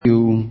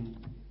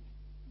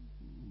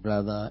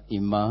Brother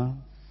Ima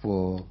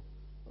for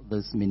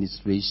this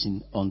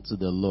ministration unto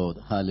the Lord.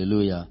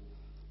 Hallelujah.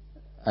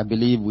 I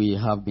believe we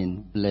have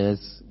been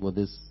blessed with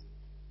this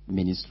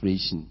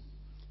ministration.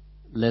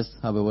 Let's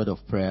have a word of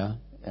prayer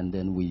and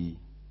then we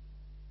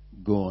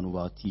go on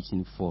with our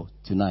teaching for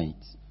tonight.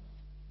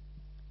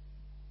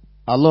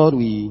 Our Lord,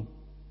 we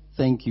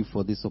thank you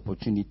for this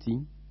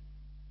opportunity,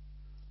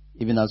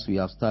 even as we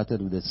have started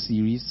with a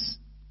series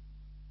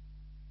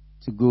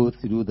to go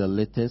through the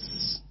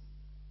letters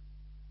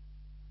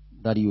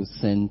that you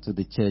send to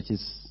the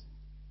churches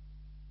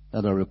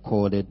that are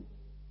recorded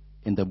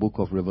in the book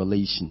of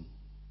Revelation.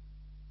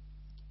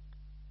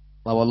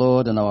 Our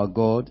Lord and our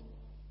God,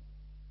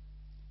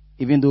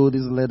 even though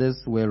these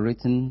letters were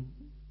written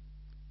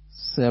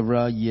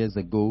several years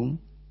ago,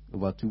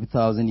 over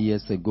 2,000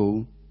 years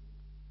ago,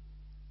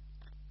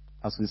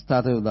 as we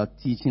started with that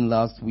teaching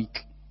last week,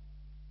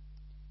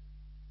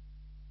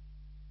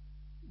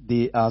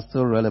 they are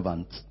still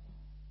relevant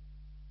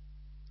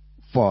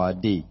for our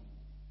day.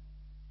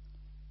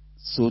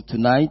 So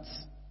tonight,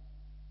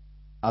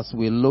 as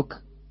we look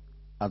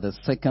at the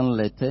second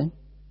letter,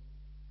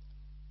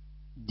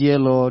 dear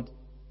Lord,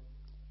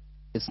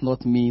 it's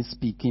not me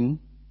speaking,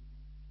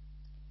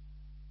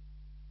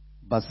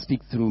 but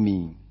speak through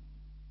me.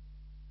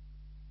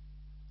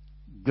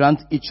 Grant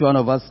each one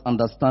of us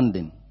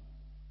understanding.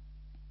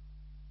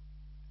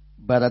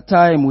 By the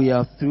time we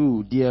are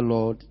through, dear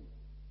Lord,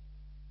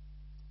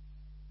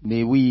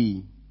 may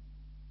we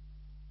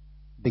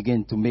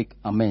begin to make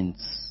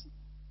amends.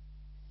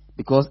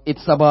 Because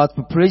it's about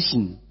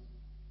preparation.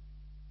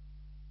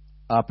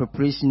 Our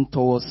preparation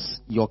towards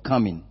your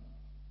coming.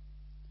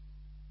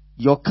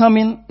 Your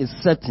coming is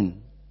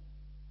certain.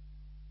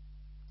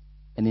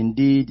 And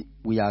indeed,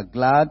 we are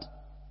glad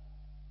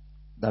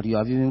that you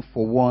have even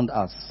forewarned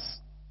us.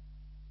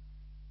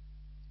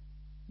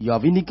 You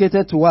have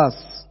indicated to us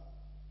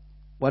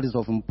what is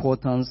of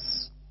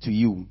importance to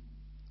you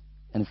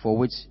and for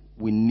which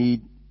we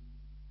need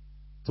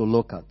to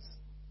look at.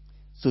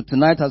 So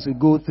tonight, as we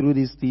go through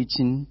this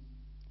teaching,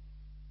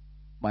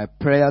 my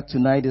prayer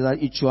tonight is that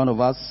each one of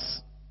us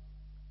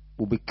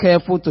will be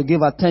careful to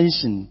give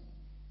attention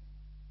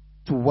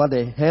to what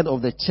the head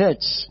of the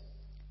church,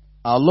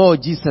 our Lord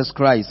Jesus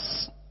Christ,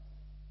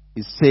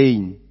 is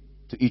saying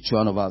to each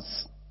one of us.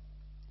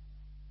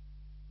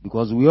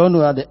 Because we all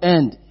know at the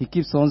end, he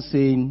keeps on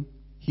saying,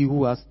 he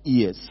who has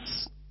ears,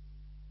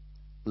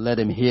 let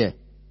him hear.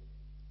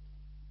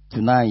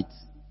 Tonight,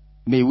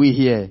 may we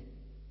hear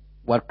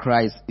what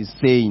Christ is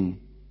saying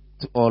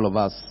to all of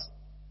us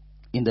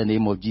in the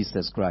name of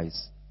Jesus Christ.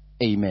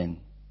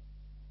 Amen.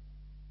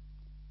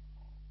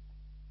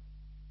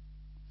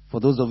 For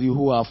those of you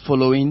who are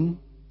following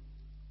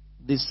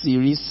this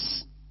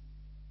series,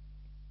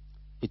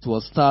 it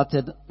was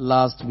started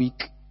last week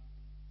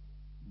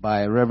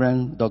by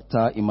Reverend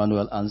Dr.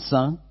 Emmanuel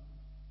Ansan.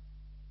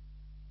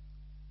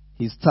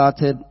 He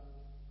started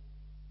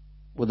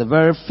with the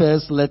very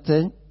first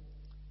letter,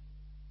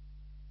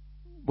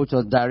 which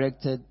was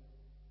directed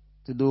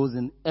to those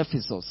in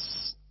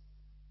Ephesus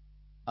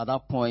at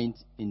that point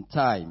in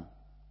time.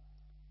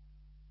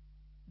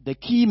 The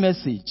key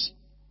message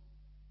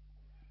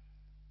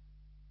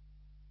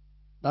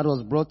that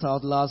was brought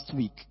out last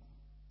week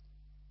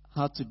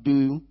had to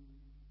do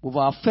with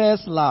our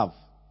first love,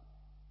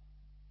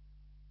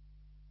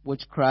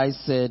 which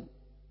Christ said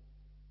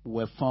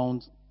were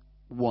found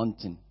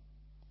wanting.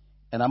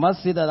 And I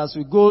must say that as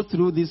we go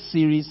through this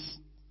series,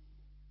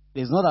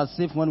 it's not as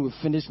if when we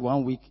finish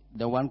 1 week,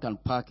 the one can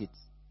pack it.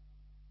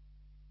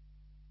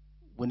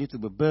 We need to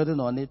be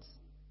burdened on it,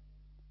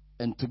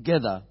 and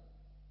together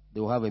they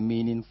will have a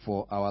meaning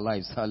for our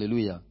lives.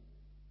 Hallelujah.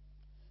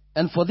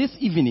 And for this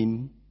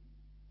evening,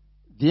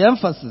 the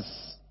emphasis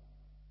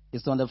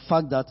is on the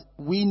fact that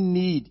we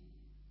need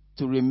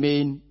to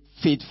remain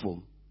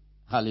faithful.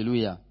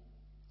 Hallelujah.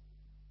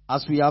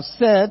 As we have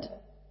said,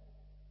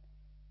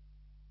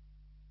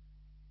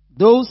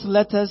 those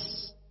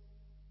letters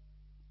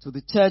to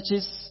the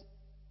churches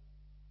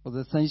was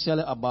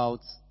essentially about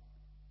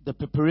the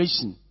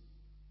preparation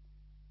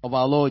of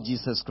our Lord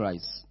Jesus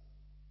Christ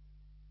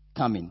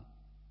coming.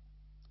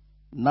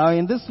 Now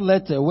in this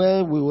letter,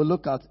 where we will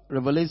look at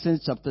Revelation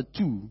chapter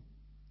 2,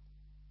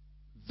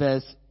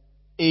 verse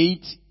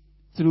 8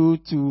 through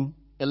to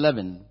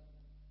 11.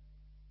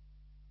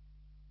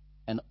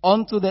 And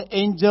unto the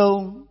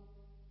angel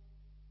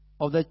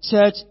of the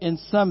church in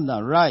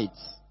Smyrna write,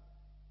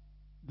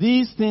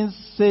 these things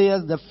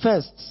saith the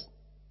first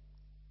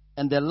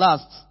and the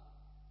last,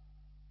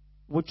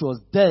 which was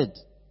dead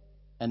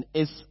and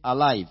is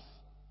alive.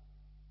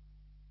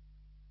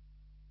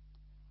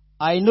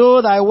 I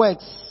know thy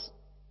works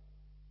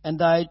and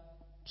thy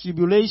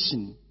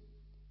tribulation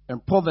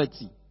and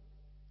poverty,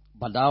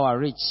 but thou art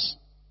rich.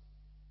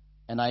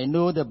 And I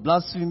know the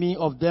blasphemy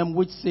of them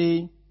which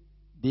say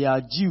they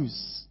are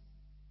Jews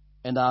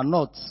and are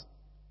not,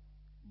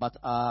 but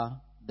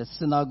are the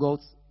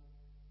synagogues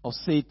of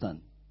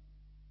Satan.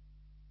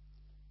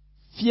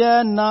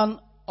 Fear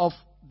none of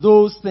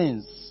those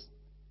things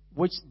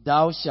which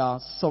thou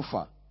shalt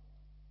suffer.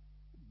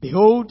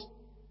 Behold,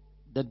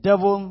 the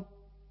devil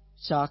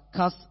shall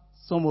cast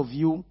some of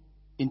you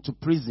into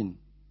prison,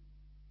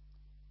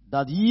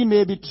 that ye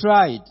may be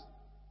tried,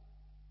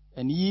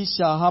 and ye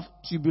shall have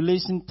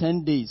tribulation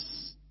 10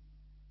 days.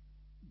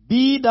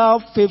 Be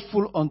thou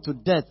faithful unto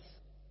death,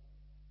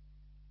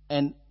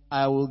 and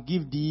I will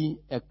give thee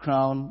a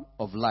crown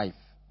of life.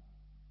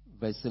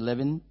 Verse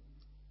 11.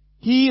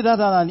 He that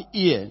hath an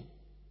ear,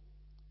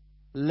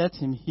 let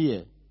him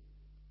hear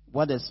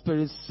what the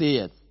Spirit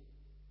saith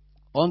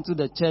unto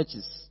the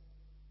churches.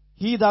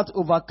 He that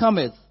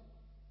overcometh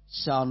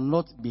shall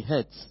not be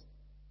hurt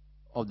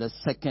of the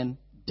second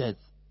death.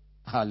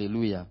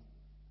 Hallelujah.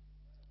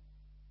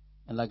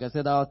 And like I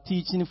said, our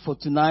teaching for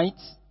tonight,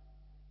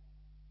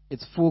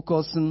 it's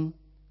focusing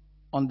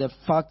on the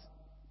fact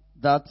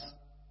that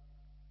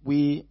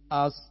we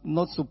are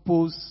not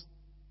supposed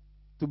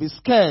to be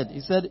scared. He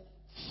said,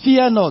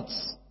 fear not.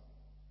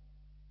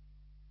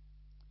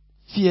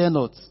 Fear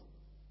not.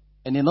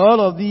 And in all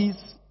of these,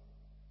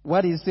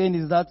 what he's saying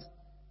is that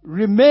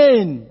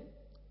remain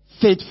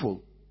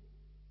faithful.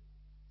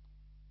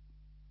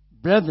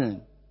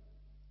 Brethren,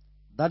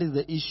 that is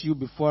the issue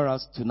before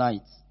us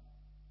tonight.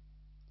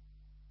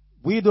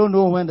 We don't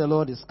know when the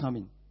Lord is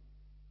coming.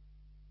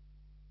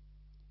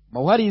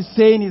 But what he's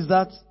saying is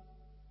that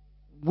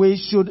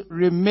we should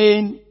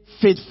remain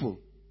faithful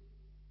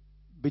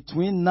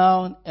between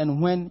now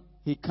and when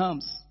he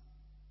comes.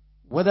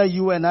 Whether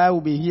you and I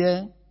will be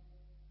here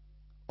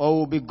or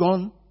will be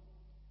gone,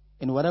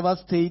 in whatever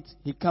state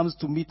he comes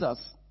to meet us,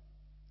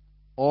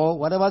 or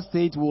whatever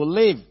state we will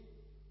live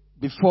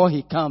before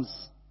he comes.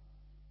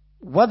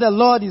 What the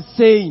Lord is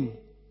saying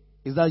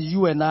is that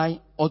you and I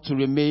ought to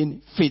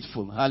remain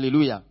faithful.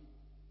 Hallelujah.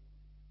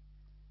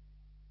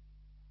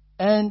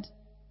 And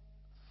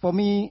for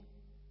me,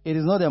 it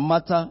is not a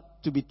matter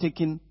to be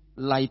taken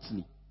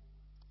lightly.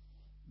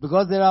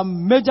 Because there are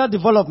major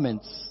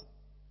developments,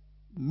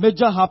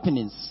 major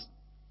happenings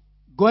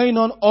going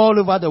on all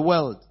over the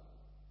world.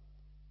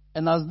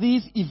 And as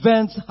these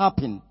events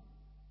happen,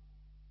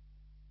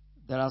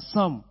 there are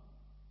some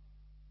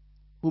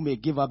who may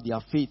give up their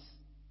faith.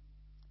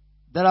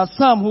 There are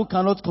some who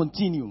cannot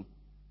continue.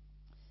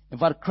 In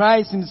fact,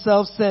 Christ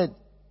himself said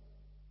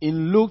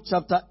in Luke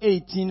chapter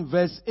 18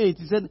 verse 8,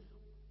 he said,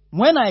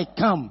 when I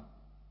come,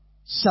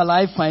 shall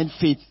I find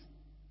faith?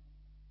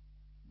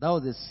 That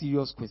was a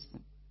serious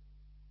question.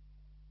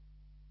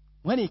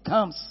 When he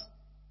comes,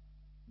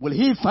 will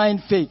he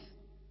find faith?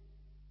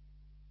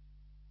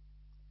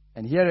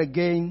 And here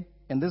again,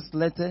 in this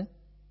letter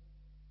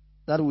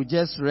that we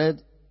just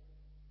read,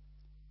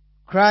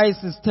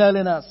 Christ is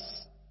telling us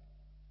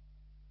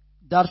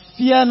that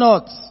fear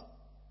not.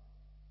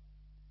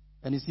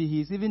 And you see,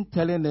 he's even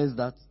telling us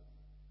that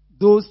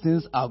those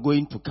things are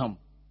going to come.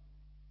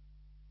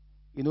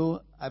 You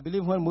know, I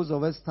believe when most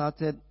of us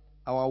started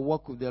our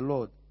walk with the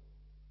Lord,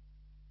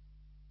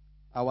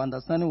 our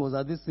understanding was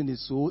that this thing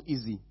is so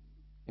easy.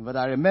 But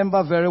I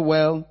remember very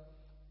well,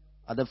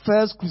 at the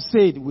first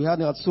crusade we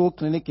had at Soul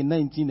Clinic in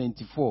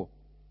 1994.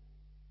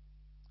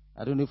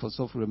 I don't know if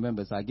Osofu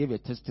remembers, I gave a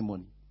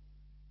testimony.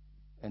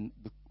 And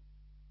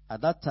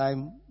at that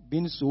time,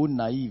 being so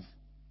naive,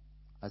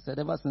 I said,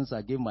 ever since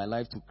I gave my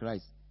life to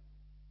Christ,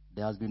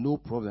 there has been no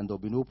problem, there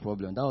will be no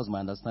problem. That was my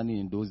understanding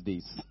in those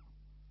days.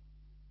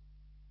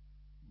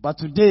 But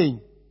today,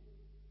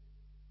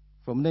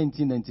 from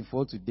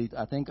 1994 to date,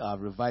 I think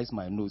I've revised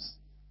my notes.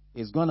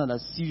 It's gone under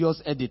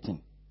serious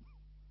editing.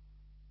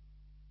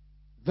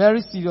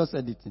 Very serious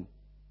editing.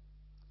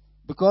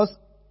 Because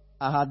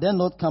I had then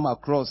not come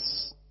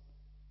across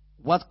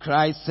what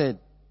Christ said,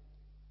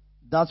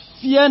 that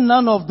fear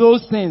none of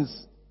those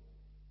things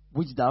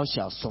which thou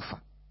shalt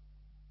suffer.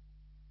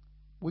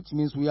 Which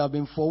means we have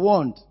been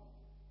forewarned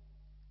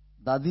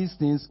that these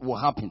things will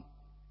happen.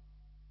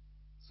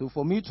 So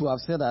for me to have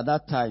said at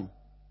that time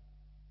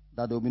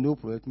that there will be no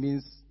problem, it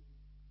means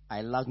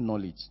I lack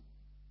knowledge.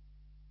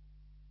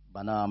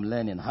 But now I'm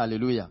learning.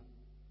 Hallelujah.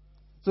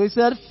 So he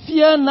said,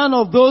 fear none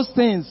of those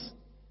things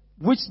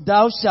which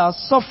thou shalt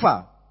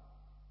suffer.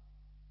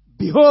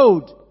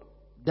 Behold,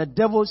 the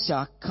devil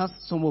shall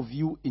cast some of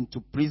you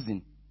into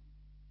prison,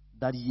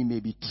 that ye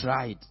may be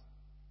tried.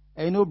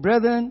 And you know,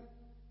 brethren,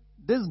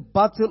 this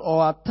battle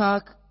or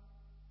attack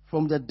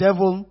from the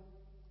devil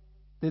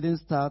didn't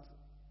start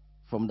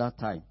from that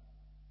time.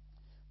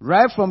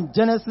 Right from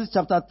Genesis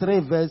chapter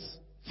 3 verse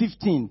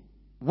 15.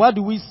 What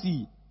do we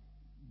see?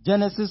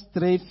 Genesis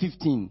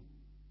 3:15.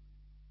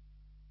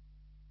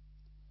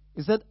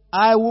 He said,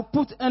 I will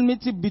put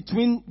enmity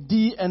between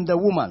thee and the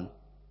woman,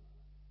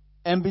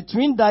 and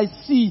between thy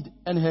seed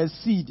and her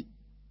seed,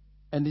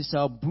 and it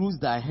shall bruise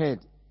thy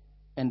head,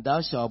 and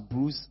thou shalt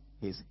bruise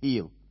his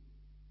heel.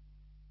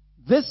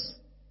 This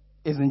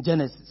is in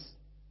Genesis.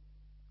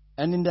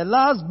 And in the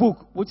last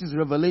book, which is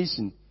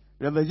Revelation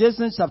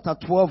chapter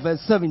 12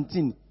 verse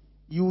 17,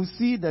 you will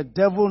see the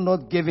devil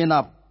not giving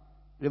up.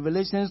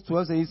 Revelation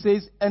 12, he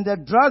says, and the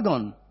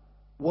dragon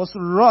was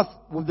wroth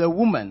with the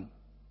woman,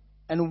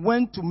 and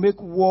went to make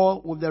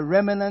war with the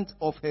remnant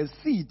of her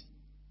seed,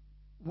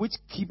 which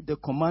keep the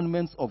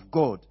commandments of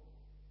God,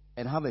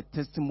 and have a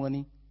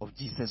testimony of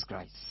Jesus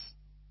Christ.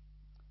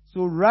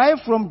 So right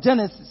from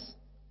Genesis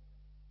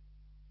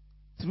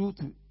through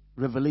to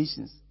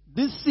Revelations,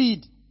 this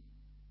seed,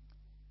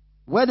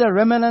 where the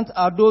remnant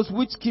are those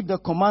which keep the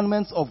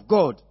commandments of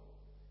God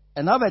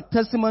and have a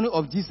testimony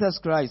of Jesus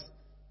Christ,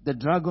 the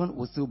dragon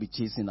will still be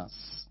chasing us.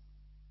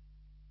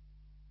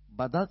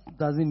 But that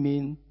doesn't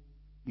mean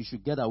you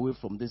should get away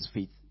from this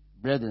faith.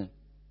 Brethren,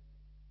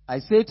 I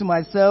say to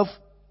myself,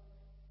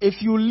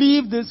 if you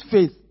leave this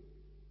faith,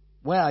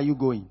 where are you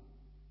going?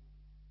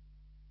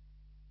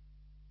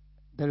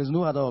 There is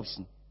no other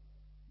option.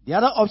 The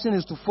other option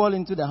is to fall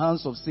into the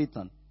hands of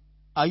Satan.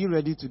 Are you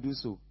ready to do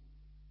so?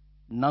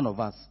 None of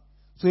us.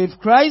 So if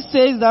Christ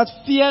says that,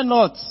 fear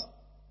not,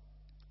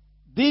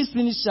 these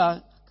things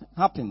shall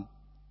happen,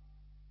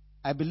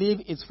 I believe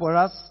it's for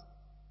us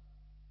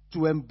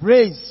to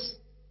embrace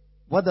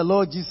what the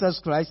Lord Jesus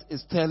Christ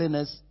is telling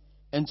us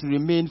and to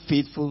remain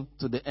faithful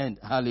to the end.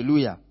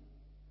 Hallelujah.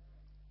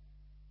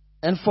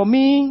 And for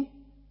me,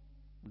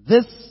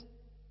 this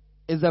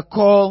is a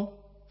call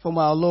from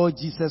our Lord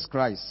Jesus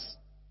Christ.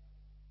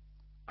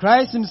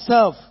 Christ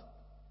himself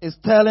is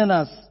telling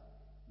us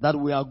that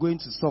we are going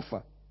to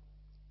suffer.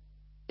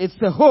 It's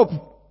a hope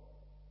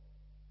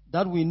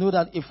that we know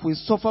that if we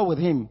suffer with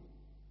him,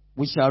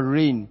 we shall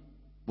reign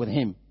with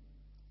him.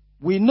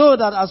 We know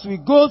that as we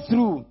go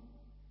through,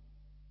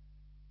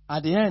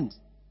 at the end,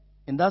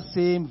 in that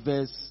same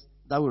verse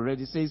that we read,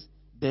 it says,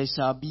 there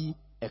shall be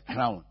a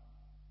crown.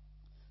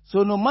 So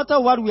no matter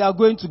what we are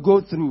going to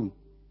go through,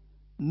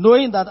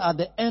 knowing that at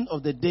the end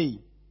of the day,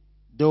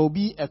 there will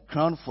be a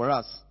crown for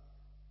us,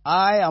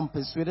 I am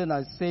persuaded and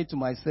I say to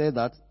myself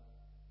that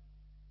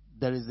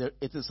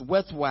it is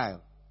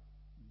worthwhile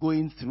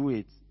going through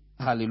it.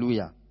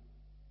 Hallelujah.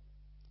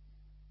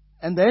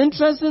 And the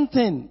interesting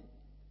thing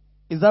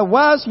is that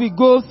whilst we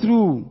go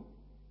through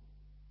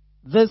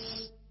this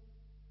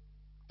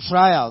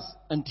trials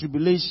and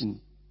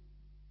tribulation,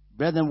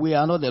 brethren, we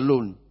are not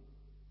alone.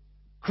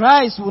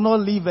 Christ will not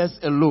leave us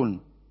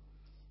alone.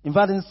 In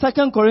fact, in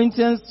 2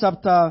 Corinthians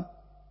chapter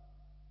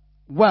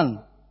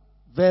 1,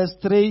 verse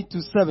 3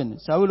 to 7.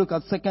 Shall we look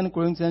at 2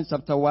 Corinthians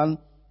chapter 1,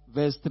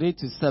 verse 3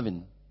 to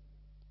 7.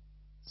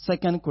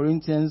 2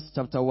 Corinthians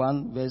chapter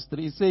 1, verse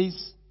 3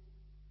 says,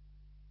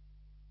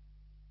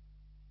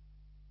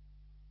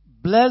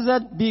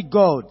 Blessed be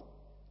God,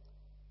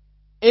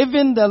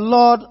 even the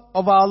Lord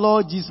of our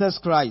Lord Jesus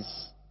Christ,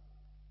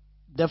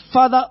 the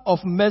Father of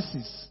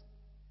mercies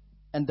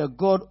and the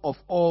God of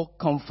all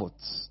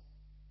comforts.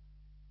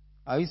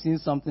 Are you seeing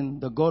something?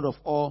 The God of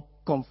all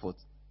comfort.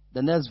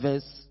 The next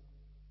verse.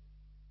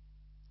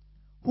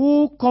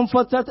 Who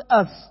comforted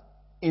us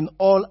in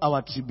all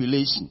our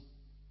tribulation,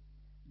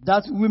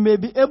 that we may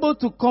be able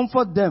to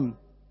comfort them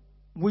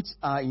which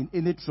are in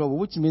any trouble,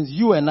 which means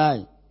you and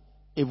I.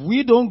 If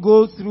we don't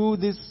go through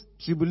this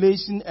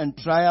tribulation and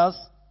trials,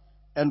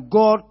 and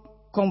God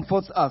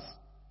comforts us,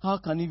 how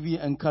can we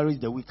encourage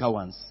the weaker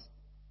ones?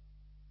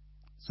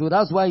 So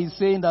that's why he's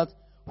saying that,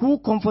 who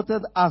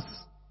comforted us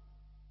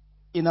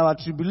in our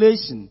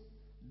tribulation,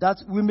 that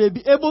we may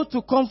be able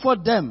to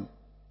comfort them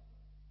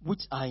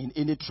which are in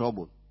any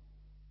trouble.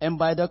 And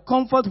by the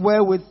comfort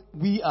wherewith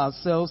we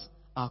ourselves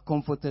are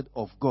comforted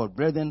of God.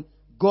 Brethren,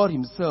 God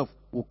himself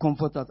will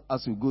comfort us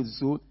as we go,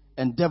 so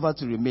endeavor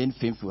to remain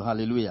faithful.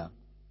 Hallelujah.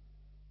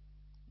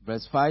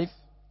 Verse 5.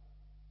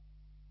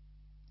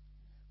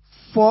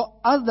 For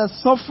as the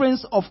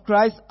sufferings of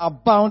Christ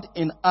abound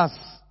in us.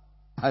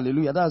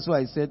 Hallelujah. That's why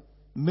I said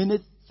many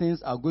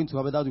things are going to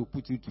happen that will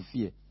put you to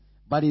fear.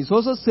 But he's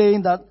also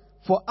saying that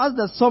for as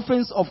the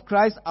sufferings of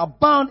Christ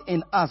abound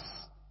in us,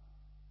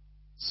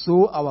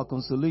 so our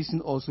consolation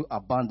also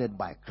abounded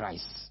by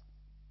Christ.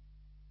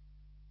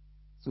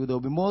 So there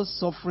will be more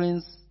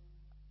sufferings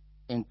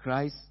in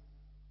Christ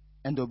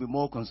and there will be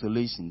more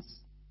consolations.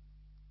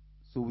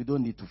 So we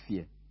don't need to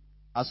fear.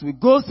 As we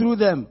go through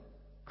them,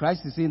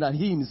 Christ is saying that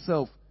he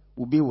himself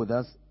will be with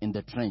us in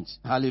the trench.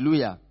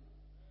 Hallelujah.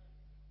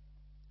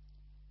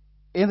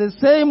 In the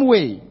same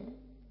way,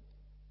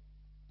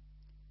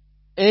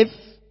 if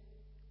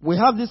we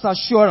have this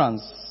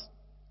assurance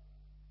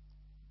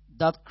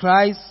that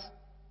Christ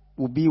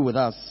will be with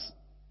us,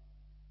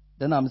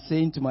 then I'm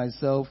saying to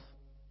myself,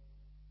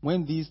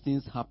 when these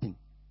things happen,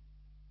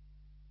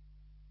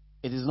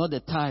 it is not the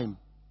time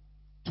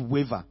to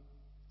waver.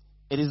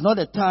 It is not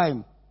the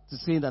time to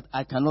say that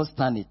I cannot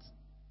stand it.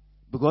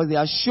 Because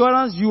the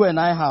assurance you and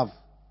I have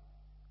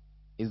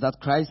is that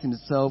Christ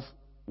himself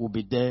will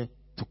be there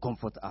to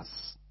comfort us.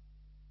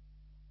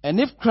 And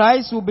if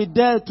Christ will be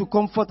there to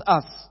comfort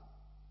us,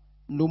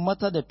 no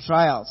matter the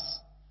trials,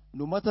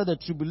 no matter the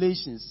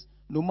tribulations,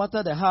 no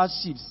matter the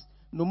hardships,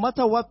 no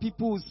matter what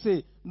people will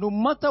say, no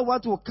matter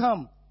what will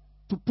come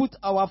to put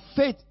our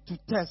faith to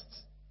test,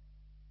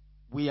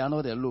 we are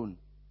not alone.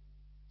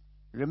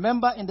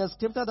 Remember in the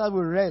scripture that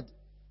we read,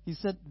 he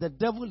said the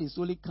devil is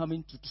only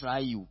coming to try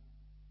you.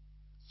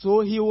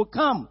 So he will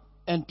come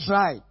and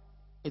try.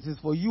 It is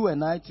for you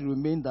and I to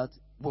remain that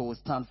we will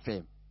stand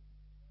firm.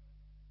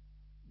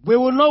 We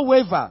will not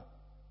waver.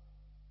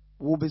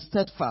 We will be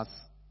steadfast.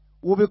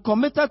 We'll be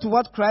committed to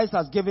what Christ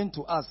has given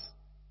to us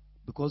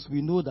because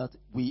we know that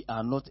we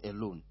are not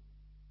alone.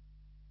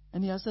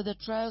 And he has said the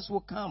trials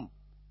will come.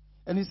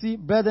 And you see,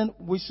 brethren,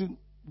 we should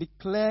be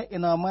clear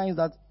in our minds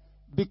that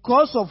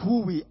because of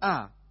who we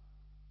are,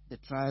 the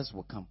trials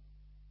will come.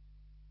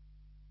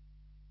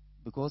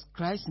 Because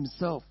Christ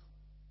himself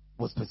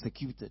was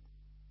persecuted.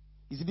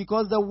 You see,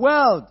 because the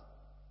world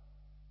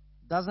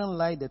doesn't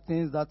like the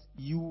things that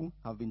you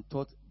have been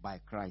taught by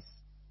Christ.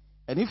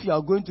 And if you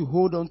are going to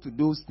hold on to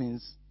those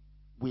things,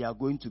 we are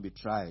going to be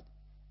tried.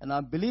 And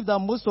I believe that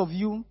most of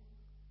you,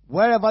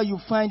 wherever you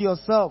find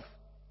yourself,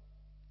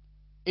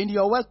 in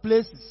your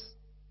workplaces,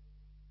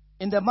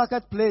 in the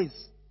marketplace,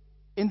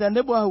 in the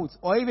neighborhoods,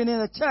 or even in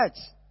the church,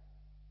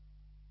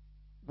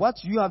 what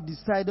you have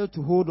decided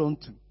to hold on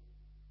to,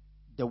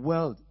 the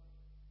world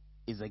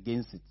is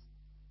against it.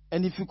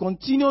 And if you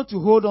continue to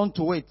hold on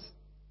to it,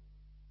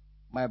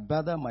 my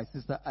brother, my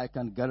sister, I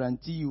can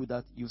guarantee you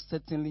that you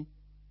certainly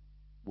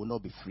will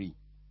not be free.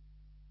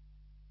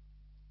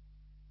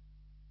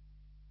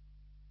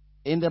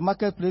 In the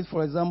marketplace,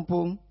 for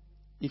example,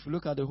 if you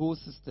look at the whole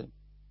system,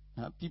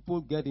 people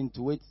get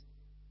into it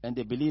and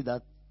they believe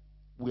that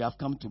we have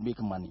come to make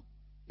money.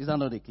 Is that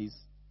not the case?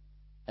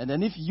 And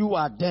then if you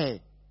are there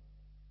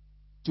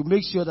to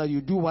make sure that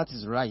you do what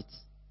is right,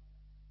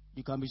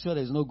 you can be sure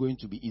that it's not going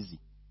to be easy.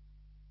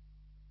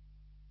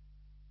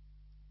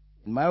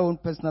 In my own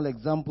personal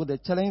example, the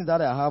challenge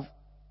that I have,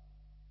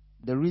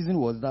 the reason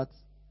was that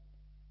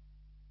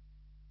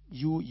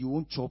you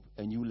won't chop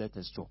and you let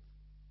us chop.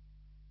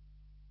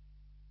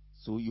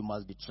 So you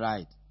must be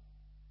tried.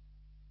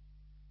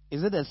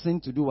 Is it a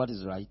sin to do what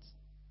is right?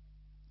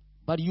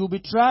 But you'll be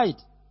tried.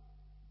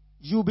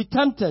 You'll be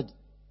tempted.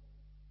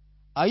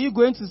 Are you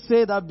going to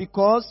say that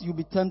because you'll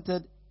be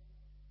tempted,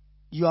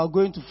 you are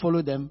going to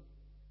follow them?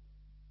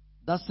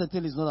 That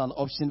certainly is not an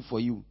option for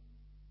you.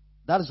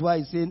 That is why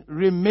he's saying,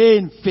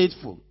 remain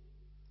faithful.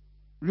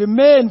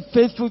 Remain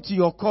faithful to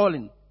your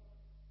calling.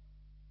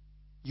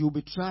 You'll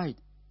be tried,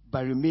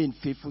 but remain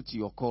faithful to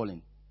your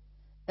calling.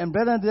 And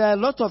brethren, there are a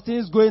lot of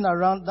things going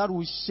around that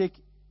will shake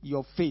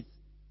your faith.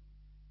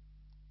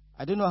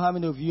 I don't know how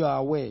many of you are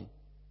aware.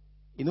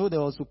 You know, there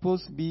was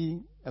supposed to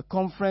be a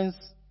conference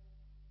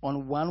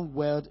on one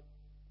world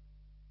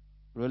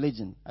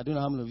religion. I don't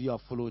know how many of you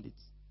have followed it.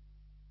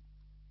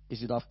 It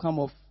should have come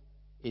off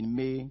in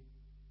May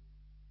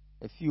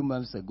a few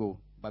months ago,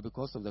 but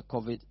because of the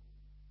COVID,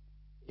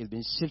 it's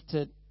been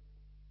shifted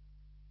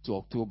to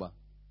October.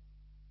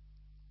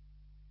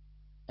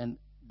 And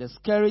the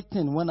scary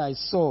thing, when I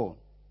saw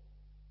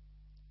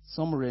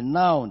some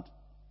renowned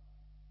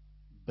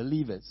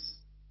believers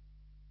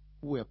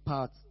who were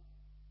part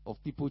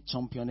of people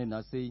championing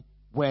and say,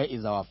 where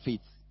is our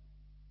faith?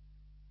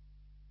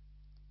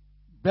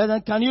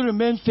 Brethren, can you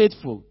remain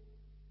faithful?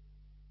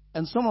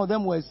 And some of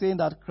them were saying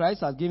that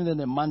Christ has given them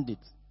a mandate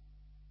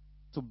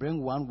to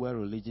bring one world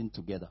religion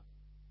together.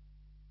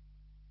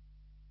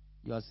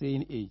 You are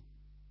saying, hey,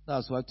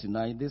 that's why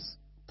tonight this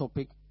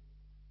topic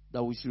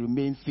that we should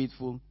remain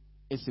faithful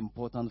is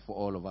important for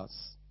all of us.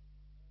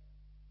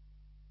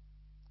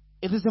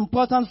 It is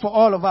important for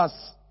all of us.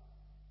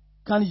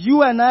 Can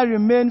you and I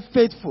remain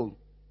faithful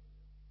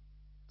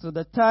to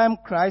the time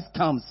Christ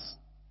comes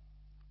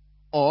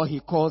or he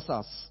calls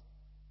us?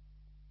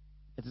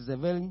 It is a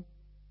very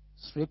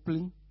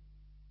slippery,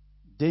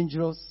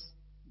 dangerous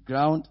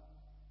ground,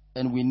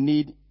 and we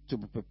need to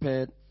be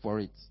prepared for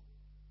it.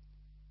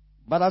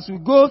 But as we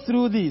go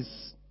through this,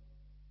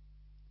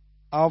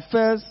 our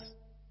first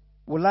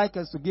would like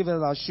us to give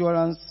us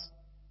assurance.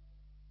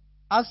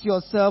 Ask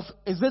yourself,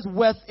 is it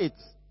worth it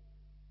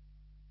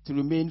to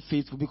remain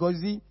faithful? Because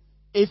you see,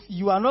 if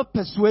you are not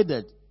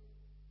persuaded,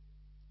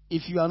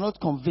 if you are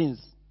not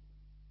convinced,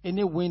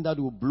 any wind that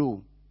will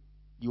blow,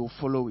 you will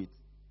follow it.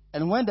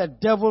 And when the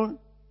devil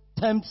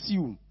tempts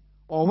you,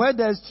 or where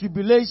there is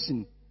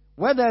tribulation,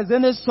 where there is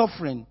any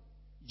suffering,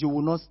 you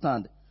will not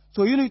stand.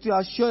 So you need to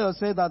assure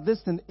yourself that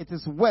this thing, it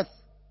is worth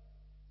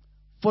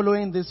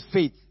following this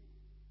faith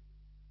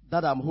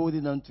that I'm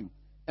holding on to.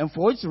 And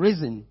for which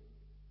reason,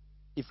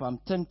 if I'm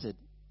tempted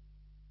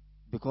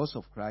because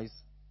of Christ,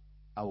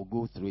 I will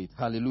go through it.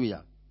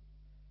 Hallelujah.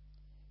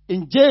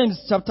 In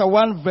James chapter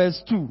 1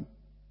 verse 2,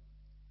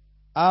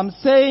 I'm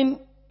saying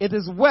it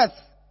is worth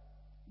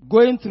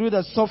going through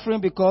the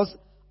suffering because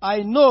I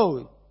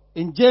know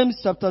in James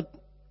chapter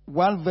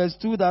 1 verse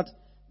 2 that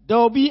there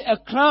will be a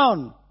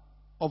crown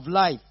of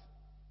life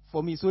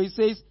for me. So he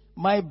says,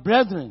 my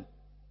brethren,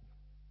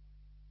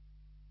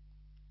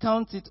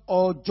 count it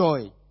all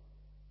joy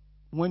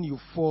when you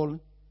fall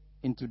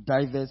into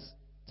diverse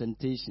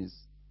temptations.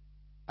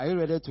 Are you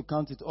ready to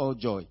count it all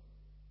joy?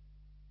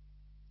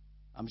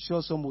 I'm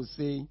sure some will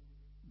say,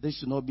 this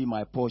should not be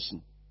my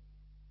portion.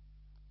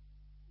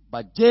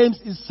 But James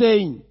is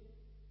saying,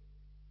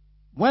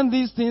 when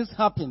these things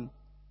happen,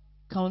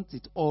 count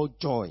it all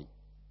joy.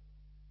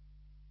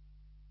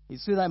 He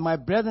said that, my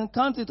brethren,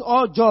 count it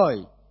all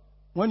joy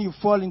when you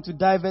fall into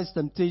diverse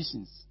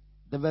temptations.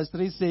 The verse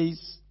 3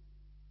 says,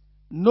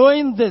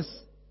 knowing this,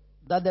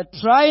 that the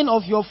trying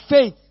of your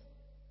faith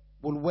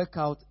will work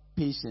out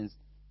patience.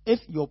 If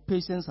your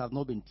patience has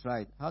not been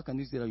tried, how can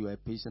you say that you are a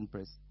patient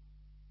person?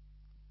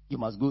 You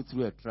must go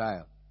through a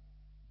trial.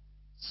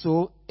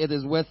 So it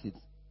is worth it.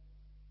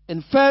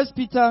 In 1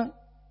 Peter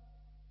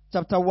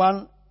chapter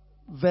 1,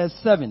 verse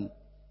 7,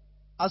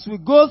 as we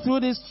go through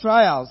these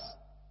trials,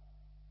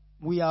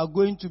 we are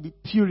going to be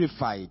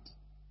purified,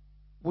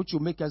 which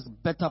will make us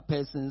better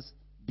persons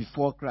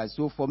before Christ.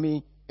 So for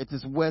me, it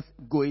is worth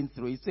going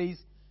through. It says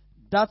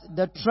that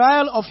the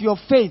trial of your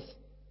faith,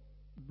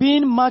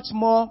 being much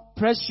more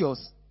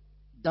precious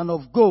than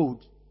of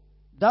gold,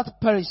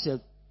 that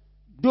perisheth,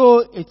 though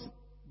it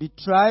be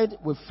tried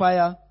with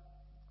fire,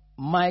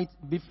 might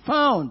be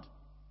found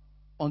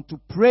unto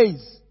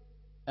praise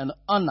and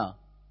honor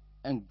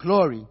and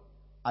glory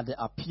at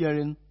the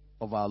appearing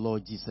of our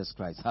Lord Jesus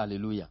Christ.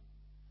 Hallelujah.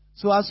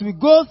 So as we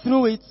go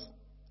through it,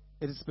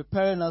 it is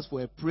preparing us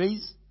for a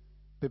praise,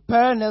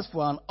 preparing us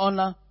for an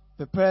honor,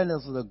 preparing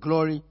us for the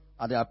glory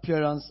at the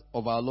appearance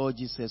of our Lord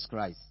Jesus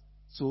Christ.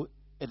 So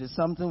it is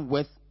something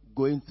worth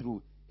going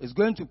through. It's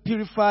going to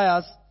purify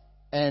us,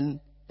 and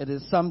it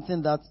is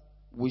something that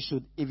we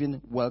should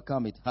even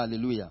welcome it.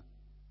 Hallelujah.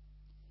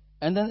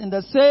 And then in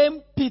the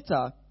same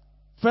Peter,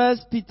 1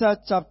 Peter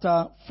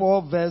chapter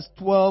 4, verse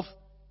 12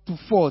 to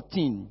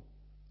 14.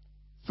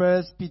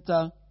 1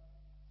 Peter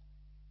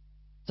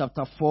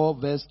chapter 4,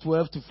 verse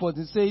 12 to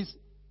 14 says,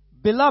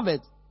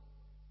 Beloved,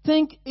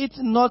 think it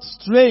not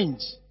strange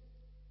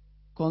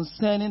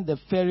concerning the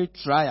fiery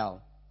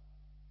trial,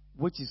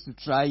 which is to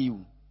try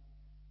you,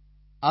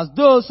 as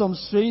though some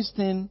strange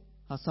thing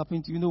has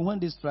happened to you. You know, when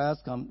these trials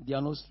come, they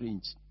are not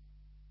strange.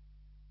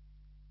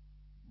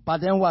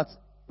 But then what?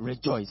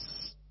 Rejoice.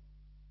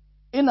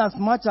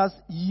 Inasmuch as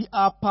ye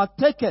are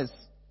partakers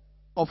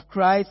of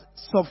Christ's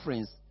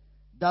sufferings,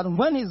 that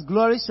when his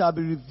glory shall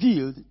be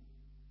revealed,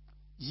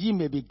 ye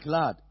may be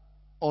glad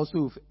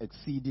also with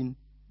exceeding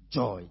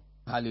joy.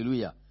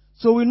 Hallelujah.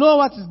 So we know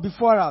what is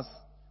before us.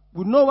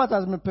 We know what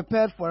has been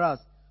prepared for us.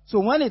 So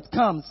when it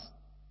comes,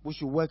 we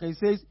should work. He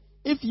says,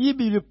 if ye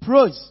be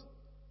reproached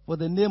for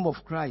the name of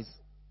Christ,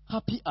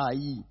 happy are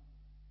ye,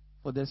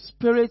 for the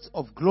Spirit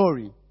of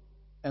glory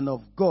and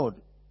of God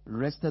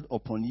rested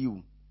upon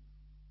you.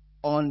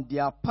 On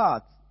their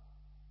part,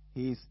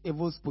 he is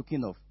evil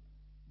spoken of,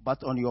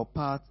 but on your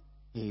part,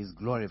 he is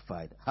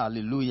glorified.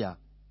 Hallelujah.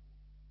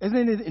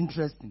 Isn't it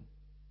interesting?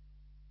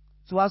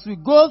 So as we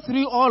go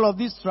through all of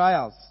these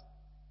trials,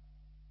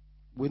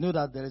 we know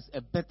that there is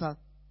a better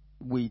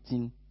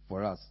waiting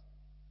for us.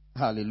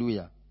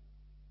 Hallelujah.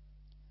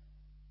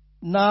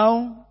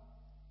 Now,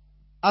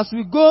 as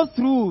we go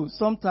through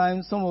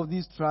sometimes some of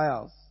these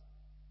trials,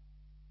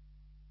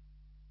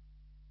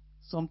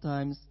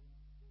 sometimes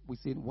we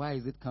say, why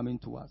is it coming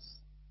to us?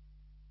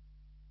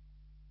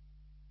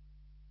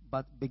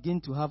 But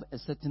begin to have a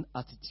certain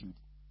attitude.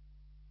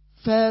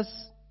 First,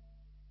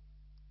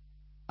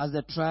 as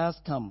the trials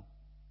come,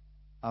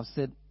 I've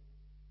said,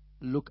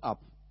 look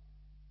up.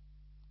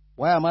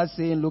 Why am I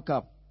saying look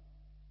up?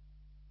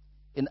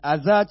 In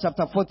Isaiah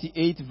chapter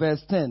 48,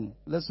 verse 10.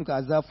 Let's look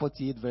at Isaiah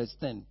 48, verse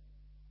 10.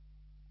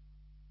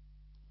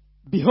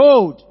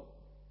 Behold,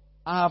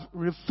 I have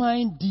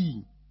refined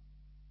thee,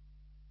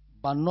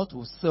 but not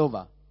with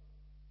silver.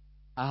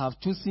 I have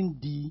chosen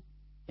thee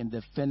in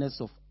the furnace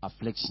of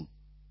affliction.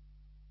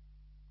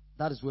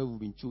 That is where we've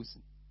been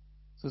chosen.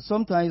 So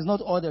sometimes it's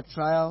not all the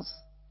trials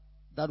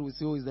that we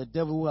say, oh, it's the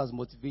devil who has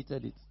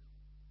motivated it.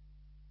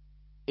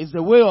 It's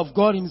the way of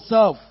God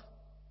himself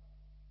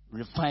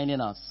refining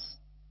us.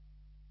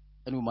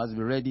 And we must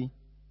be ready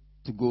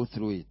to go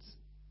through it.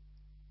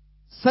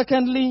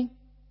 Secondly,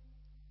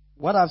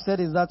 what I've said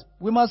is that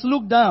we must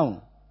look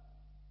down.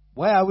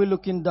 Why are we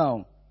looking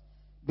down?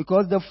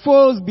 Because the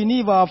foes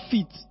beneath our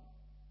feet.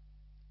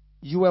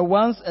 You were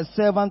once a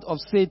servant of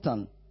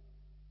Satan,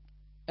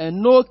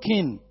 and no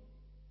king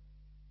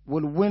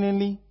will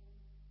willingly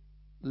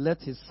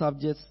let his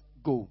subjects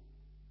go.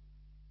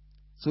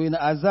 So in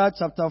Isaiah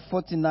chapter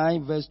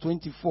 49, verse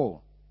 24,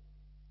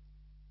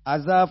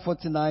 Isaiah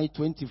 49,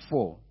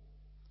 24,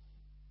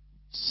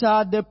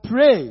 shall the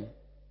prey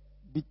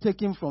be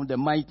taken from the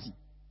mighty?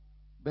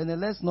 But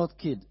let's not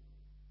kid.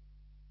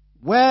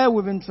 Where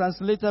we've been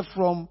translated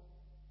from,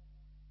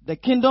 the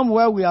kingdom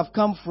where we have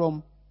come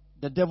from,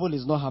 the devil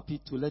is not happy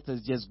to let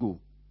us just go.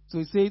 So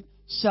he said,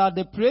 shall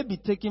the prey be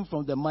taken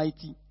from the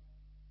mighty,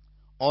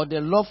 or the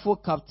lawful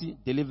captive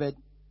delivered?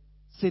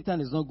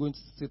 Satan is not going to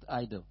sit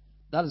idle.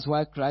 That is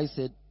why Christ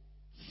said,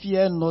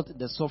 fear not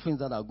the sufferings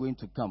that are going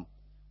to come.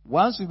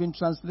 Once we've been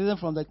translated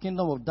from the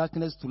kingdom of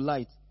darkness to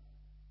light,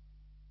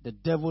 the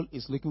devil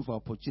is looking for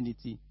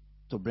opportunity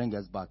to bring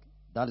us back.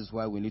 That is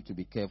why we need to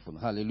be careful.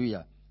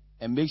 Hallelujah.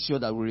 And make sure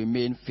that we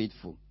remain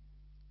faithful.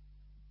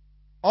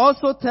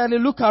 Also tell you,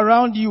 look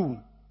around you.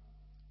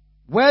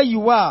 Where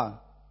you are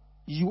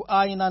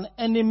in an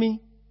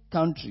enemy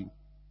country.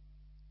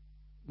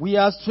 We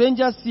are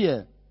strangers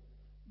here.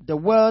 The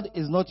world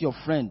is not your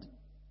friend.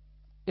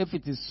 If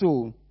it is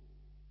so,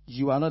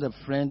 you are not a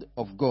friend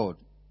of God.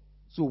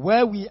 So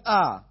where we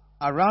are,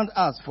 around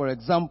us, for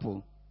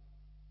example,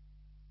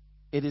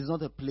 it is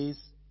not a place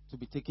to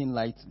be taken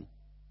lightly.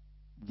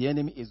 the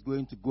enemy is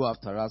going to go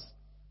after us,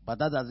 but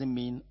that doesn't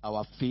mean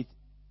our faith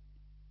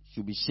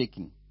should be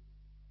shaken.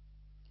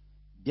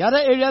 The other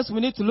areas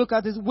we need to look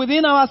at is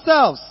within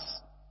ourselves.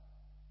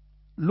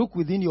 Look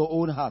within your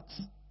own heart.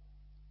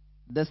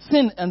 The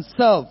sin and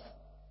self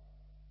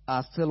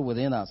are still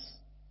within us.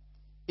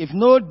 If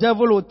no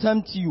devil will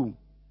tempt you,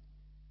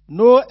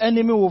 no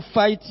enemy will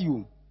fight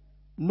you,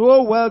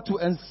 no well to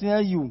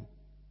ensnare you,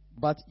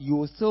 but you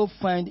will still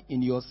find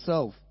in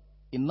yourself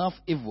enough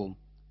evil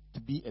to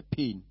be a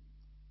pain.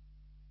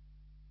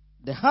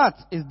 The heart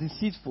is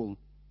deceitful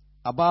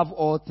above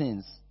all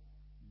things,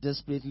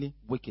 desperately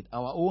wicked.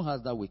 Our own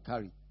hearts that we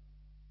carry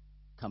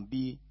can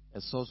be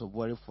a source of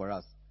worry for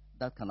us.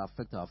 That can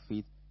affect our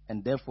faith,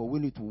 and therefore we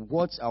need to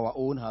watch our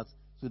own hearts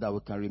so that we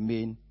can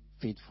remain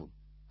faithful.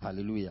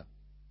 Hallelujah.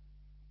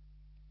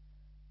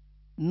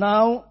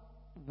 Now,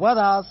 what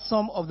are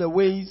some of the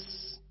ways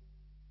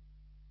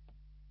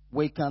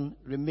we can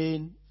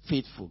remain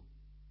faithful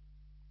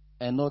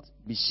and not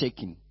be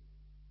shaken?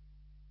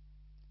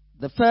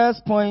 The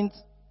first point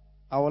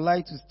I would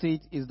like to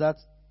state is that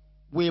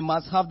we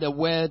must have the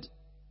word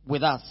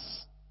with us.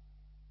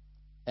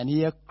 And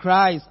here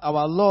Christ,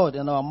 our Lord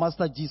and our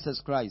Master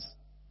Jesus Christ,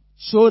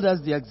 showed us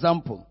the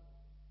example.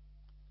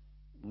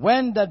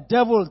 When the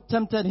devil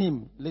tempted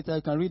him, later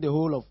you can read the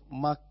whole of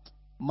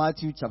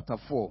Matthew chapter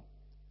 4.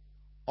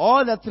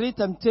 All the three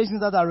temptations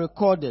that are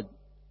recorded,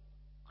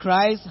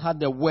 Christ had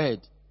the word.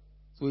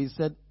 So he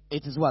said,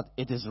 it is what?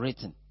 It is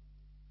written.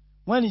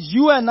 When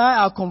you and I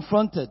are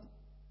confronted,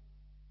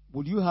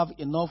 would you have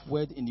enough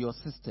word in your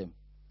system?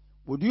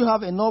 Would you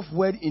have enough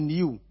word in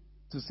you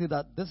to say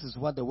that this is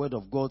what the word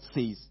of God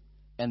says,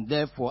 and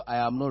therefore I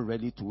am not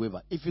ready to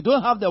waver? If you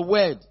don't have the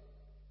word,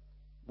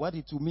 what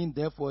it will mean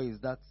therefore is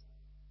that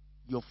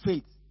your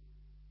faith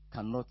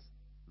cannot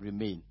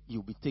remain.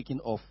 You'll be taken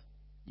off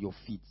your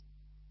feet.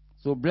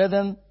 So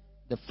brethren,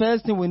 the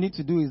first thing we need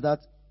to do is that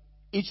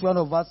each one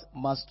of us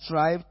must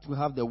strive to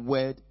have the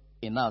word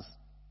in us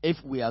if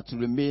we are to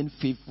remain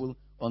faithful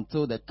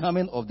until the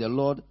coming of the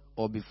Lord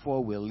or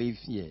before we leave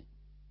here.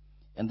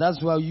 And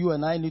that's why you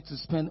and I need to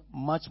spend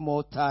much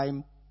more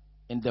time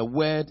in the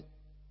word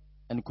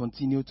and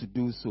continue to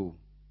do so.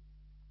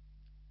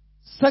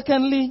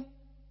 Secondly,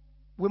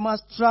 we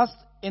must trust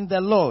in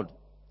the Lord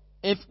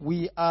if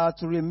we are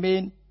to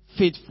remain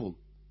faithful.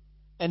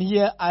 And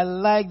here I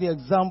like the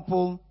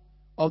example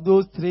of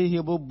those three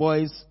Hebrew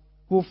boys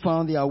who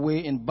found their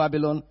way in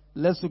Babylon.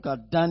 Let's look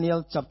at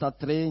Daniel chapter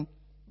 3,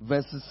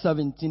 verses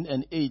 17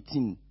 and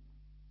 18.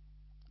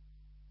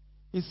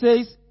 He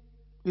says,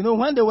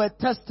 when they were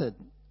tested,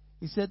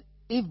 he said,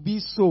 if be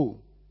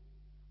so,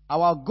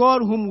 our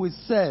God whom we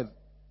serve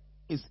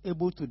is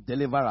able to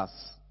deliver us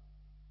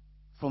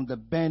from the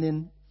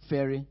burning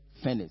fiery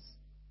furnace.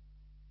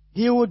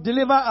 He will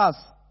deliver us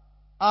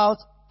out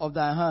of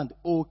thy hand,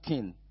 O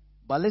king.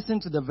 But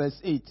listen to the verse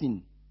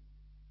 18.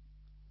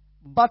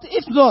 But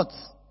if not,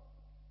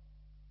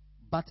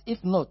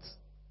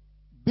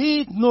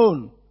 be it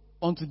known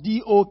unto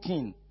thee, O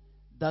king,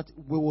 that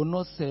we will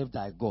not serve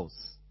thy gods.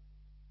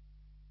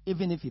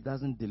 Even if he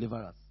doesn't deliver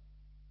us,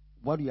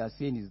 what we are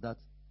saying is that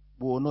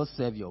we will not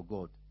serve your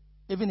God.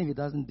 Even if he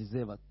doesn't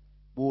deserve us,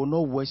 we will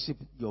not worship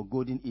your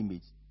golden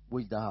image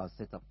which thou hast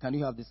set up. Can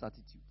you have this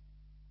attitude?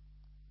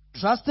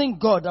 Trusting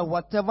God that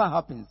whatever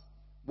happens,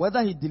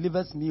 whether he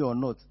delivers me or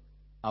not,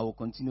 I will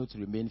continue to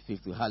remain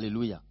faithful.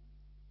 Hallelujah.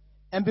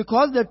 And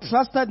because they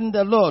trusted in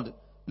the Lord,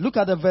 look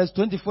at the verse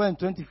 24 and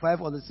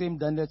 25 of the same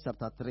Daniel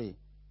chapter 3.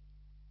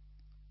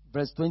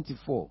 Verse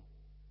 24.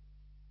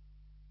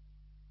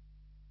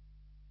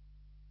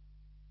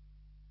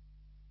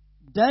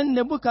 Then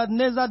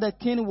Nebuchadnezzar the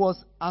king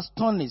was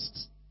astonished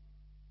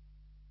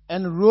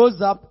and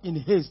rose up in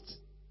haste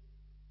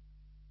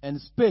and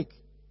spake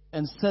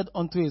and said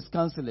unto his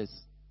counselors,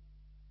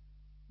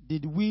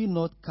 did we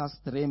not cast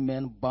 3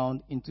 men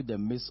bound into the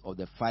midst of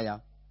the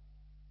fire?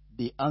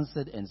 They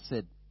answered and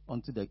said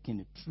unto the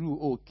king, true,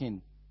 O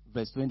king.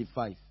 Verse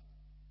 25.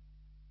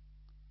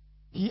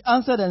 He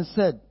answered and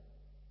said,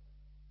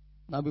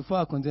 now before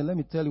I continue, let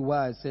me tell you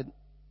why I said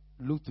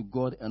look to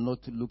God and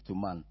not to look to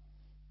man.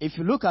 If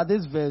you look at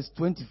this verse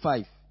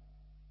 25,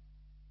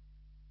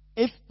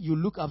 if you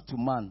look up to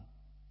man,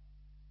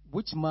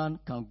 which man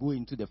can go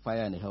into the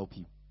fire and help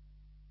you?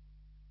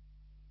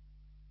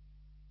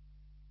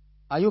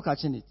 Are you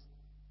catching it?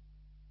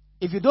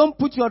 If you don't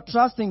put your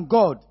trust in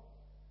God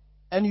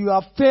and you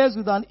are faced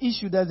with an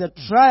issue, there's a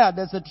trial,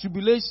 there's a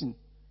tribulation,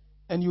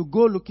 and you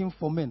go looking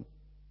for men,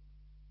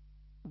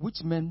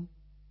 which men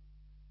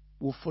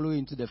will follow you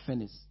into the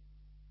furnace?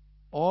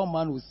 All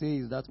man will say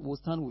is that we'll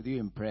stand with you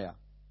in prayer.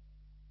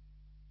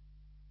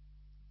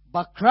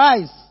 But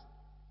Christ,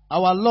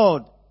 our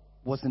Lord,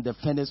 was in the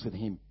furnace with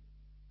him.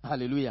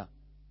 Hallelujah.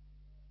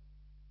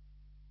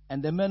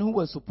 And the men who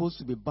were supposed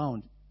to be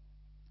bound,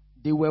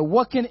 they were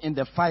walking in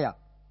the fire.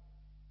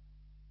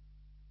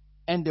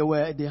 And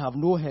they have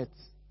no heads.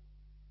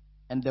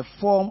 And the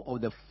form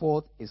of the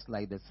fourth is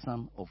like the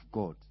Son of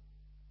God.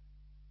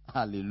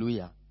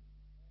 Hallelujah.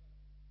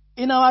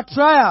 In our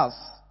trials,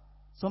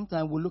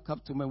 sometimes we look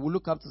up to men, we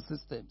look up to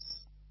systems.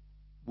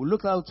 We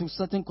look out to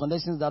certain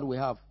conditions that we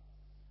have.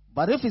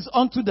 But if it's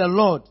unto the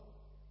Lord,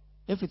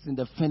 if it's in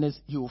the furnace,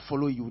 He will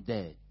follow you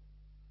there.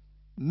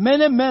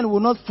 Many men will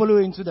not follow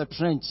you into the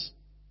trench.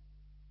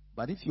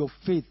 But if your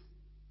faith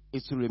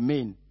is to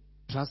remain,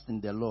 trust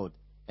in the Lord,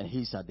 and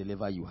He shall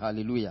deliver you.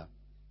 Hallelujah.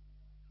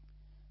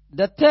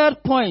 The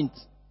third point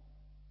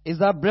is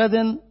that,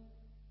 brethren,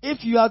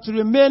 if you are to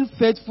remain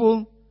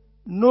faithful,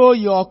 know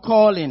your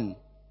calling.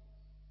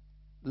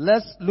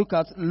 Let's look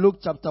at Luke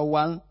chapter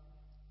 1,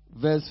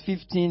 verse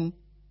 15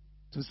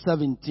 to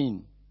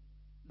 17.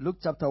 Luke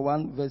chapter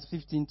 1, verse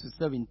 15 to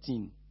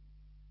 17.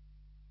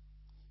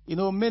 You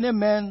know, many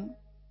men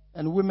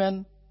and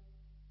women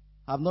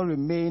have not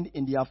remained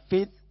in their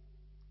faith.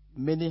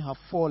 Many have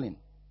fallen.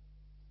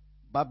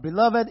 But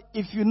beloved,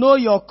 if you know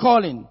your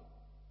calling,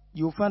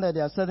 you'll find that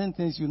there are certain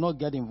things you'll not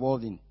get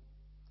involved in.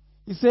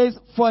 He says,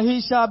 for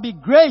he shall be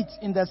great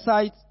in the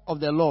sight of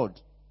the Lord,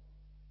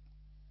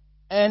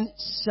 and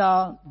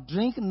shall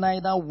drink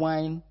neither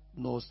wine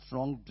nor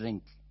strong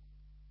drink.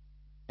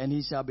 And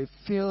he shall be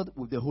filled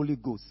with the Holy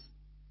Ghost,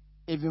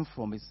 even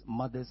from his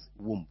mother's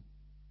womb.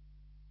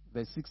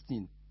 Verse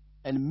 16.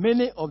 And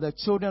many of the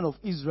children of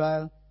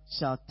Israel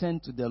shall turn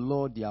to the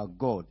Lord their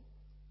God.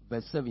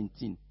 Verse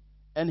 17.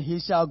 And he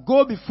shall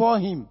go before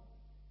him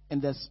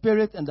in the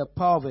spirit and the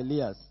power of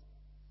Elias,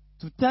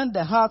 to turn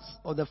the hearts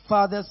of the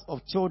fathers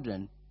of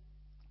children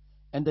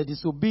and the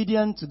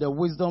disobedient to the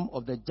wisdom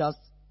of the just,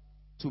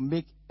 to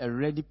make a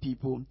ready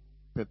people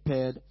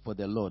prepared for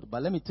the Lord.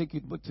 But let me take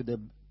you back to the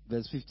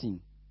verse 15.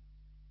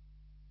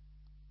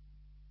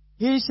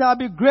 He shall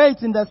be great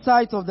in the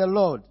sight of the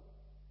Lord.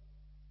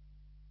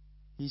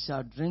 He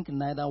shall drink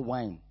neither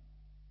wine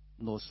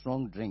nor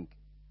strong drink,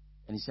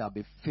 and he shall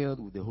be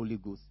filled with the Holy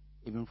Ghost,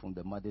 even from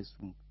the mother's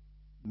womb.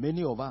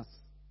 Many of us,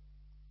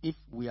 if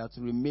we are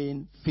to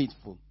remain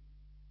faithful,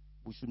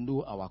 we should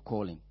know our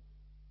calling.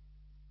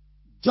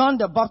 John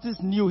the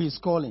Baptist knew his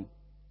calling.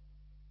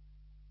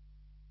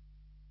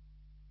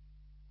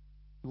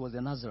 He was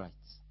a Nazarite.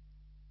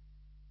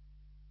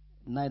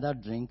 Neither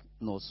drink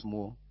nor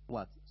small,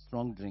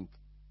 strong drink.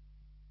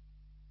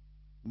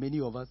 Many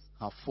of us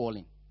have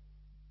fallen.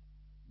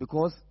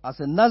 Because as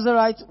a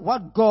Nazarite,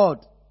 what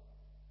God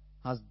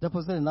has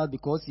deposited in us,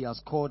 because he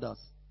has called us,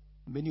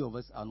 many of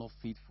us are not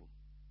faithful.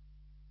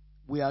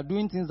 We are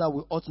doing things that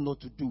we ought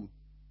not to do.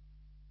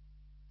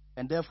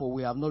 And therefore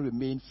we have not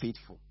remained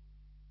faithful.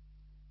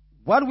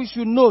 What we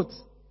should note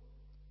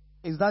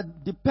is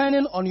that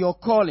depending on your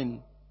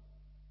calling,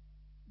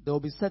 there will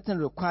be certain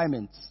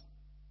requirements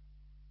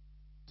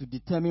to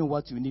determine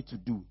what you need to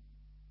do.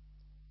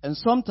 And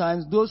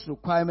sometimes those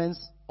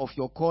requirements of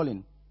your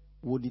calling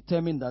will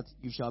determine that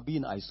you shall be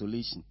in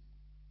isolation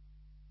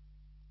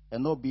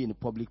and not be in a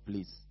public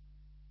place.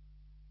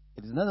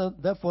 It is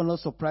therefore not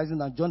surprising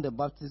that John the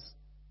Baptist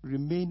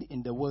remained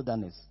in the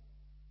wilderness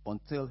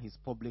until his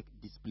public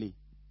display.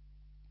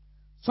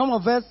 Some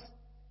of us,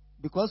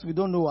 because we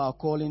don't know our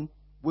calling,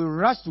 we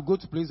rush to go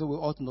to places we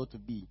ought not to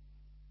be,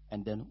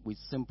 and then we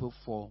simply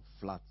fall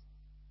flat.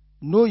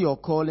 Know your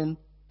calling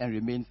and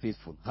remain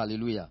faithful.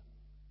 Hallelujah.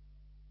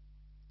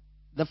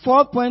 The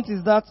fourth point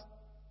is that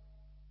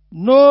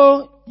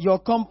know your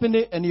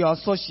company and your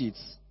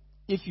associates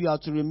if you are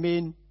to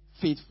remain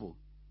faithful.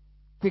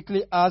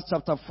 Quickly, Acts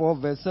chapter 4,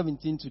 verse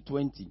 17 to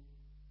 20.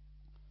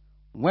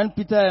 When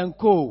Peter and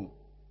co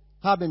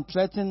have been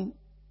threatened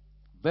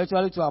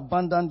virtually to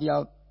abandon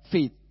their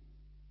faith,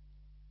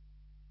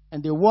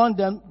 and they warned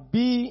them,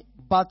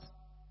 but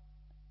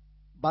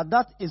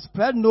that is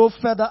spread no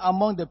further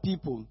among the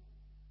people.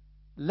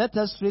 Let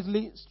us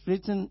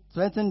threaten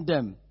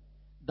them,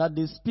 that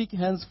they speak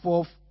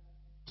henceforth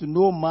to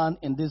no man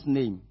in this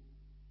name.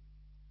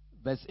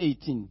 Verse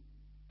 18.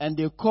 And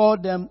they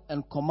called them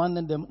and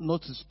commanded them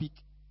not to speak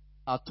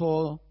at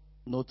all,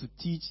 nor to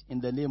teach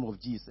in the name of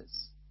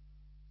Jesus.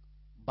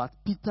 But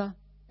Peter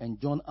and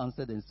John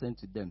answered and said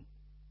to them,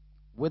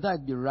 whether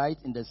it be right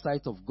in the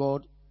sight of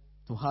God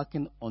to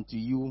hearken unto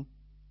you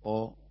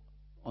or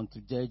unto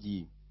judge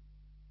ye.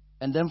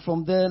 And then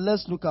from there,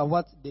 let's look at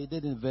what they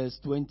did in verse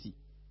 20.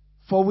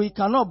 For we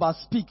cannot but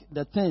speak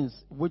the things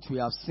which we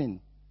have seen.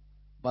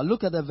 But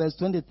look at the verse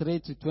 23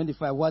 to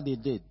 25, what they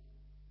did.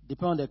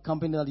 Depending on the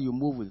company that you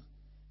move with.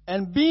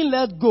 And being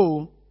let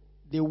go,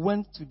 they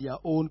went to their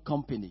own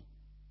company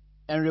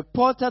and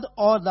reported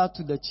all that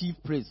to the chief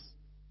priests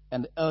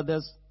and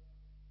elders,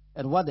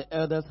 and what the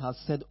elders had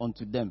said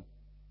unto them.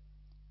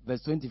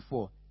 Verse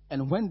 24.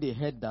 And when they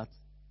heard that,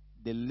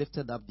 they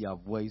lifted up their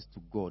voice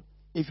to God.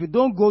 If you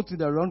don't go to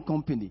the wrong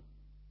company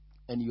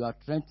and you are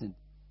threatened,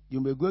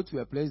 you may go to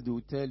a place they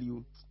will tell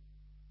you,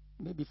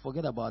 maybe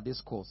forget about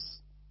this course.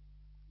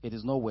 It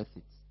is not worth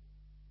it.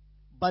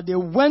 But they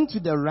went to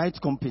the right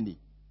company.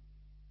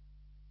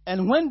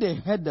 And when they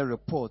heard the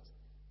report,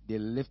 they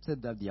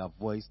lifted up their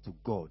voice to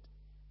God.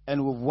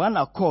 And with one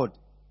accord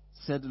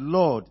said,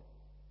 Lord,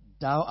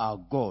 thou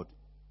art God,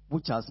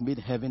 which has made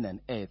heaven and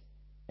earth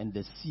and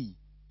the sea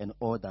and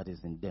all that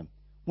is in them.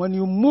 When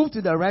you move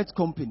to the right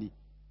company,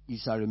 you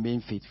shall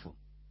remain faithful.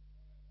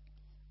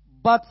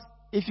 But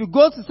if you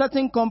go to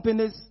certain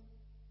companies,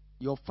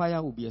 your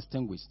fire will be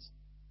extinguished.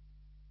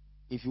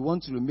 If you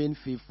want to remain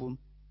faithful,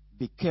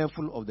 be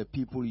careful of the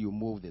people you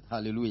move with.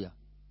 Hallelujah.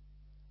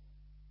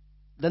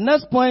 The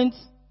next point,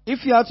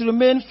 if you are to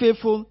remain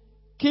faithful,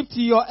 keep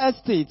to your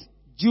estate.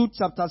 Jude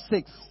chapter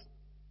 6.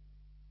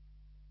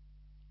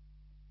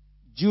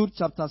 Jude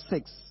chapter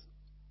 6.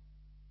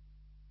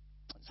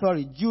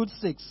 Sorry, Jude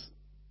 6.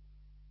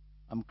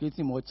 I'm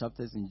creating more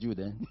chapters in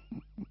Jude.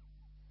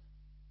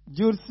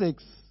 Jude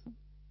 6.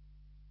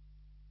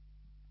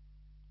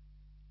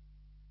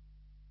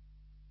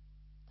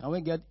 Can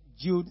we get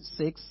Jude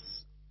 6?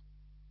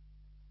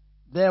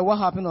 There, what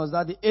happened was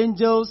that the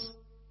angels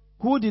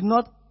who did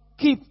not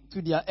keep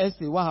to their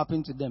estate, what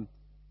happened to them?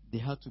 They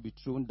had to be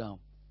thrown down.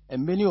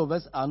 And many of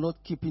us are not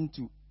keeping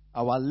to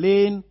our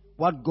lane,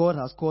 what God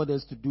has called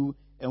us to do,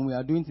 and we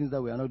are doing things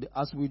that we are not.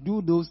 As we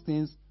do those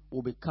things,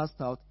 we'll be cast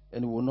out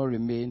and we will not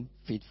remain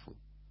faithful.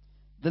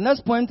 The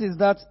next point is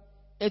that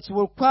it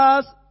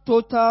requires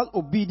total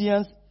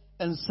obedience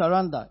and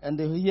surrender. And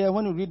here,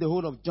 when we read the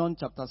whole of John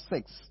chapter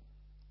 6,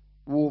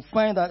 we'll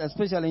find that,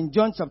 especially in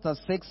John chapter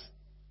 6,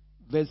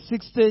 verse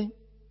 60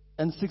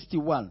 and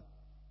 61.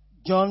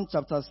 John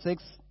chapter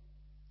 6,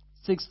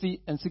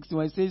 60 and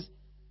 61. It says,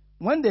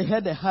 when they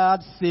heard the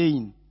hard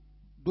saying,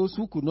 those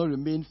who could not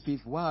remain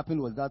faithful, what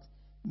happened was that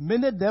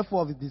many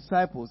therefore of his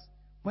disciples,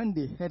 when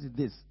they heard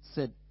this,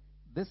 said,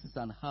 this is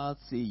an hard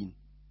saying.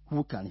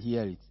 Who can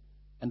hear it?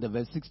 And the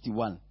verse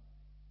 61.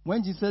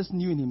 When Jesus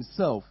knew in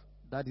himself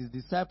that his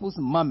disciples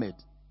murmured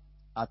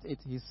at it,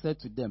 he said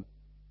to them,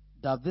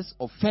 does this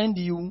offend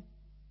you?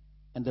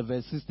 And the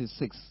verse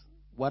 66.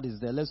 What is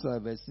there? Let's look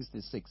at verse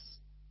 66.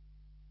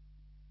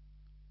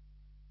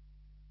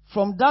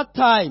 From that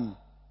time,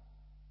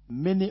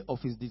 many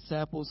of his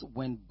disciples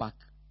went back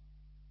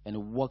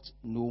and walked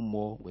no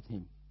more with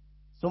him.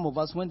 Some of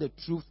us, when the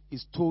truth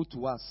is told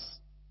to us,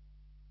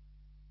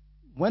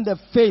 when the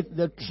faith,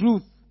 the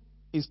truth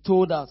is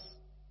told us,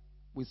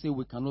 we say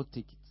we cannot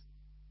take it.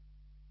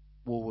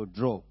 We will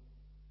withdraw.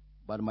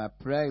 But my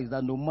prayer is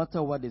that no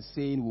matter what the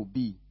saying will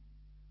be,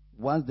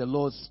 once the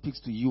Lord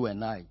speaks to you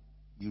and I,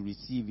 you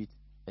receive it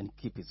and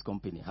keep his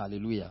company.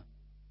 Hallelujah.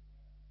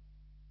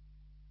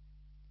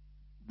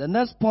 The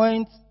next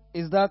point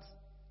is that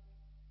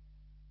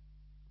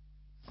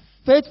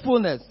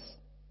faithfulness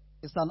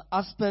is an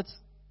aspect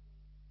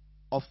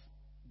of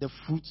the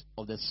fruit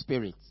of the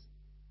Spirit.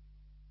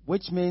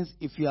 Which means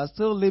if you are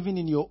still living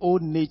in your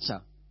old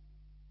nature,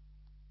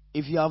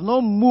 if you have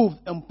not moved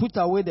and put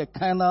away the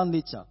carnal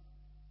nature,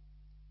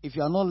 if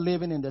you are not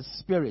living in the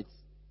Spirit,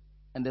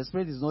 and the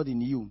Spirit is not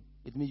in you,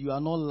 it means you are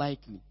not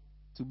likely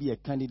to be a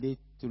candidate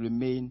to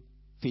remain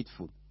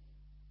faithful.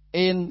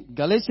 In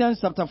Galatians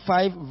chapter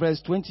 5,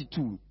 verse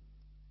 22,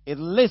 it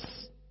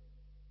lists,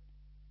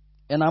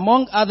 and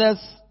among others,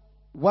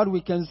 what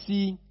we can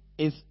see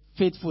is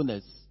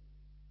faithfulness.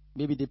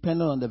 Maybe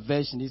depending on the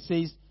version, it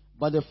says,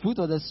 but the fruit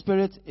of the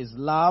Spirit is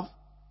love,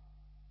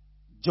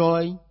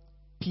 joy,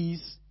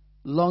 peace,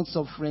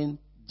 long-suffering,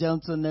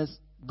 gentleness,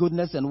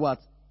 goodness, and what?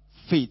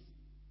 Faith.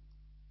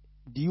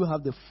 Do you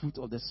have the fruit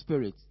of the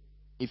Spirit?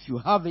 If you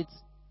have it,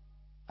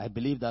 I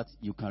believe that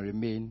you can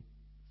remain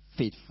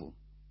faithful.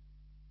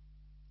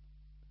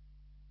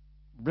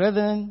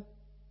 Brethren,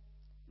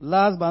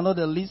 last but not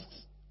the least,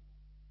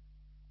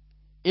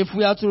 if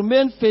we are to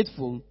remain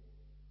faithful,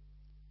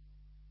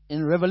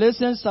 in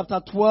Revelation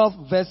chapter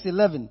 12, verse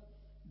 11,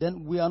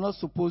 then we are not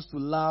supposed to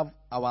love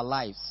our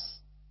lives.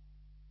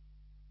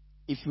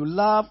 If you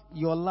love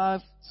your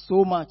life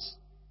so much,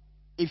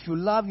 if you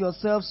love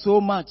yourself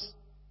so much,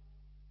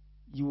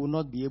 you will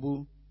not be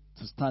able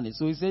to stand it.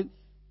 So he said,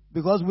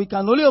 because we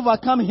can only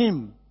overcome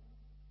him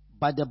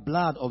by the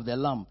blood of the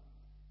Lamb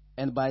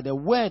and by the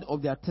word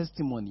of their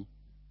testimony.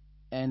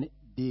 And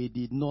they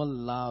did not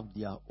love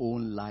their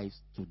own lives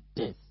to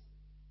death.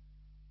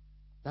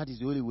 That is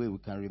the only way we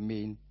can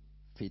remain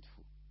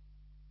faithful.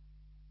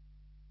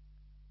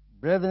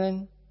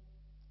 Brethren,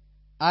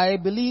 I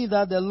believe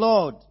that the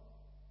Lord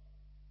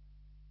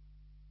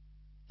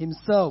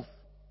himself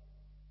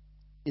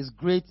is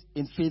great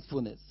in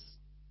faithfulness.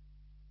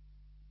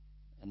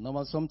 And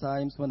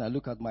sometimes when I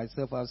look at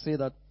myself, I'll say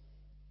that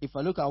if I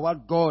look at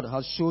what God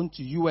has shown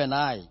to you and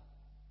I,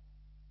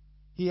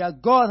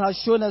 God has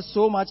shown us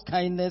so much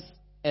kindness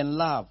and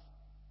love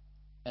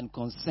and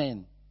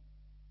concern.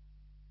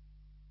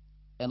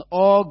 And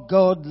all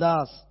God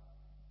does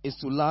is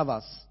to love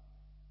us.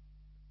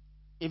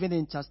 Even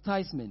in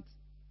chastisement,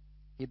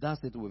 he does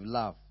it with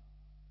love.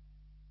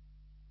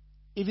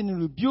 Even in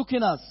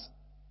rebuking us,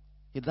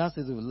 he does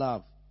it with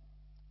love.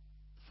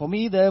 For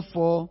me,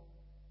 therefore,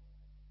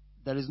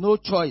 there is no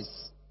choice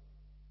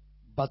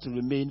but to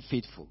remain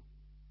faithful.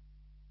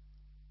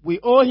 We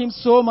owe him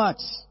so much.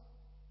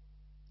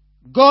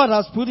 God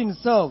has put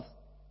himself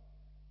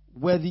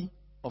worthy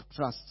of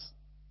trust.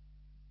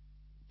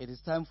 It is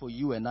time for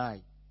you and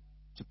I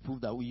to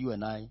prove that you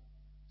and I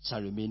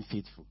shall remain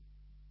faithful.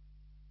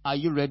 Are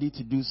you ready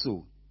to do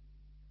so?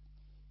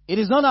 It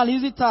is not an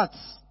easy task.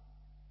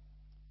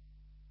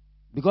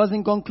 Because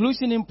in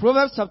conclusion, in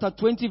Proverbs chapter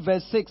 20,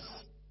 verse 6,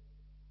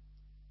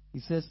 he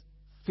says,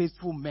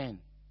 faithful men.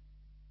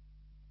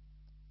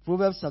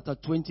 Proverbs chapter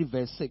 20,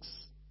 verse 6.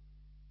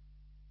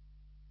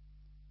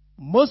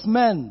 Most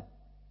men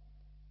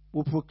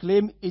will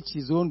proclaim each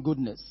his own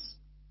goodness,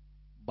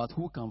 but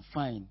who can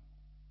find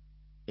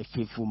a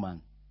faithful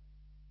man?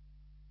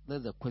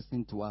 That's the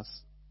question to us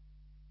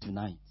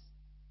tonight.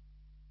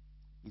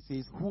 He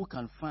says, who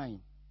can find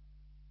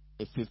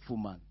a faithful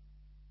man?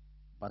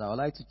 But I would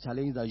like to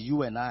challenge that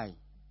you and I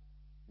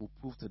will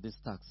prove to this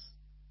text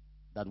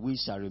that we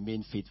shall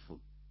remain faithful.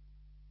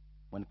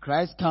 When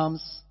Christ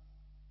comes,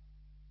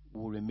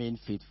 we will remain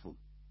faithful.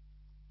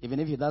 Even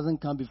if he doesn't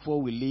come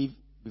before we leave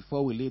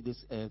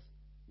this earth,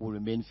 we will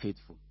remain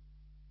faithful.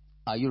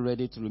 Are you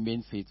ready to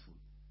remain faithful?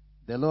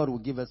 The Lord will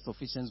give us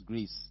sufficient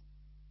grace.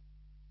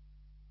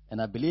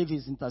 And I believe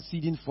he's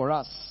interceding for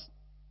us.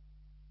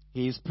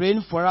 He is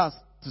praying for us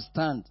to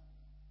stand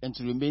and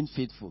to remain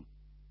faithful.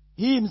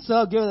 He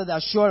himself gave us the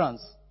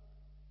assurance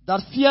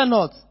that fear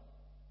not.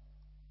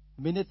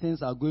 Many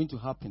things are going to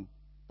happen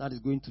that is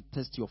going to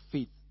test your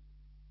faith.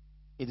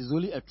 It is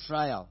only a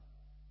trial.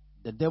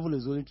 The devil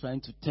is only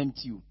trying to tempt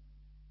you.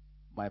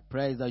 My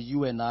prayer is that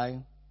you and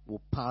I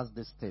will pass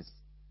this test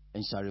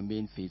and shall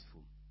remain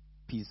faithful.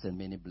 Peace and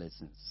many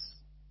blessings.